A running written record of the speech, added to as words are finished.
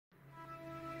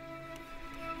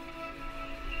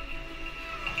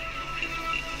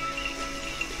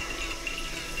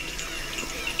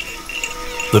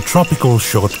The tropical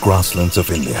short grasslands of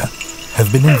India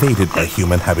have been invaded by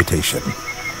human habitation,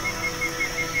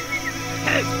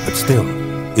 but still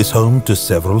is home to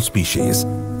several species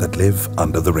that live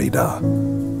under the radar.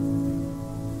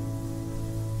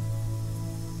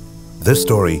 This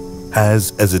story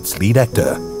has as its lead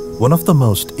actor one of the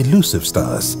most elusive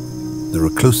stars, the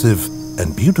reclusive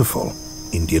and beautiful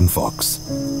Indian fox.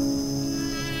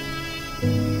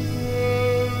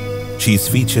 She's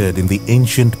featured in the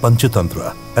ancient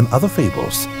Panchatantra and other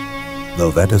fables,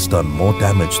 though that has done more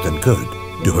damage than good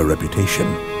to her reputation.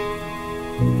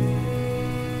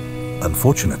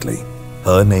 Unfortunately,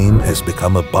 her name has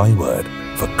become a byword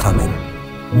for cunning,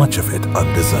 much of it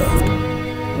undeserved.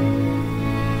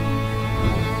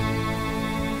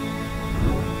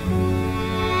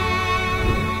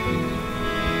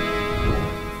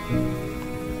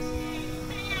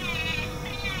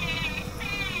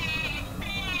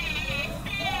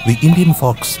 The Indian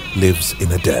fox lives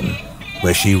in a den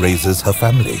where she raises her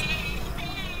family.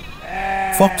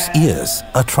 Fox ears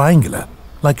are triangular,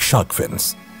 like shark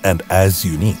fins, and as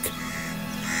unique,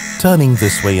 turning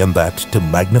this way and that to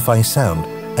magnify sound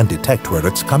and detect where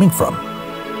it's coming from.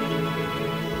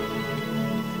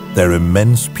 Their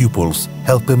immense pupils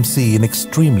help them see in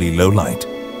extremely low light,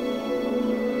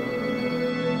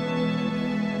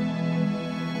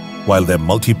 while their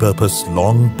multi-purpose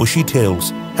long bushy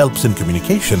tails helps in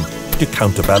communication to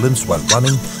counterbalance while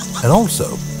running and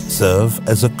also serve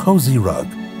as a cozy rug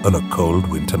on a cold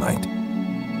winter night.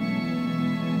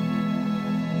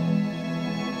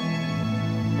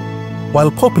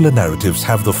 While popular narratives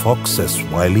have the fox as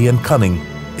wily and cunning,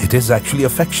 it is actually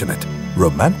affectionate,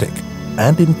 romantic,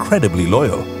 and incredibly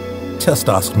loyal. Just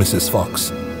ask Mrs.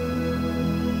 Fox.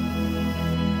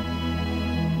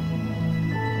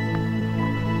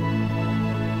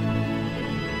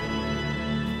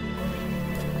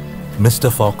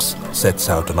 Mr. Fox sets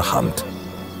out on a hunt,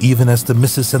 even as the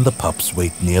missus and the pups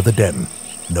wait near the den,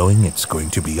 knowing it's going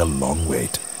to be a long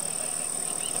wait.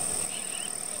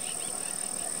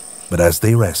 But as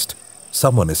they rest,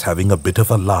 someone is having a bit of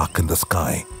a lark in the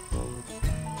sky.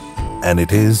 And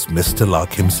it is Mr.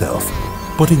 Lark himself,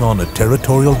 putting on a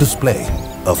territorial display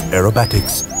of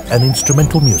aerobatics and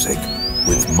instrumental music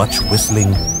with much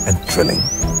whistling and trilling.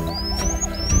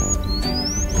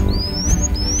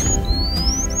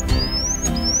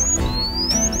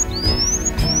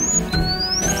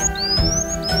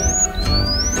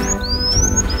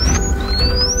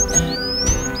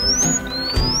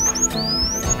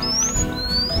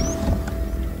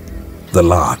 The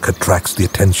lark attracts the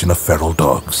attention of feral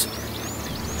dogs.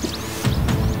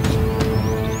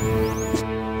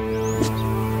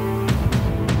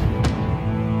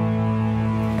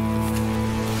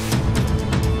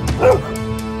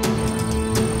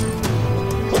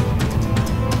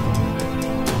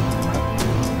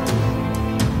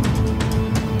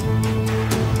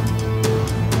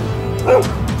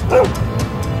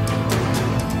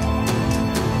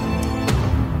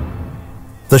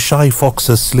 The shy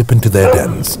foxes slip into their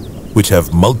dens, which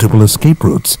have multiple escape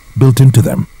routes built into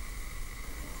them.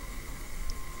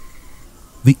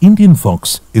 The Indian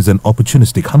fox is an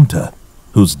opportunistic hunter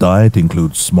whose diet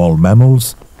includes small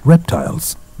mammals,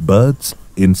 reptiles, birds,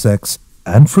 insects,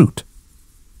 and fruit.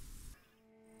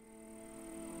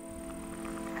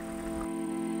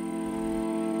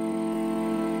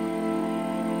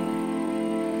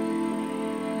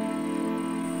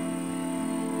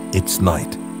 It's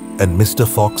night, and Mr.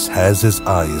 Fox has his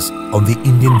eyes on the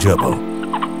Indian gerbil.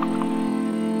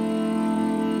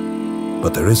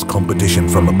 But there is competition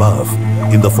from above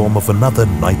in the form of another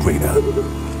night raider,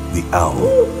 the owl.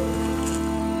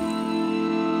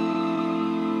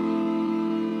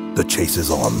 The chase is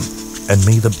on, and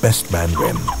may the best man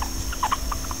win.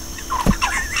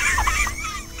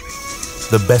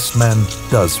 The best man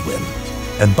does win,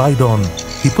 and by dawn,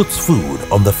 he puts food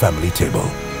on the family table.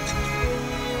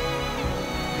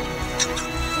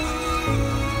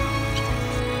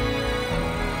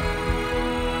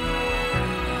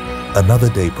 Another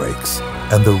day breaks,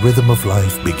 and the rhythm of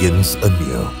life begins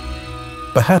anew.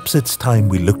 Perhaps it's time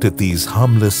we looked at these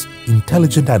harmless,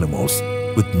 intelligent animals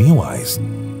with new eyes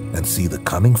and see the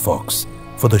cunning fox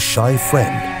for the shy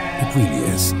friend it really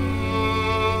is.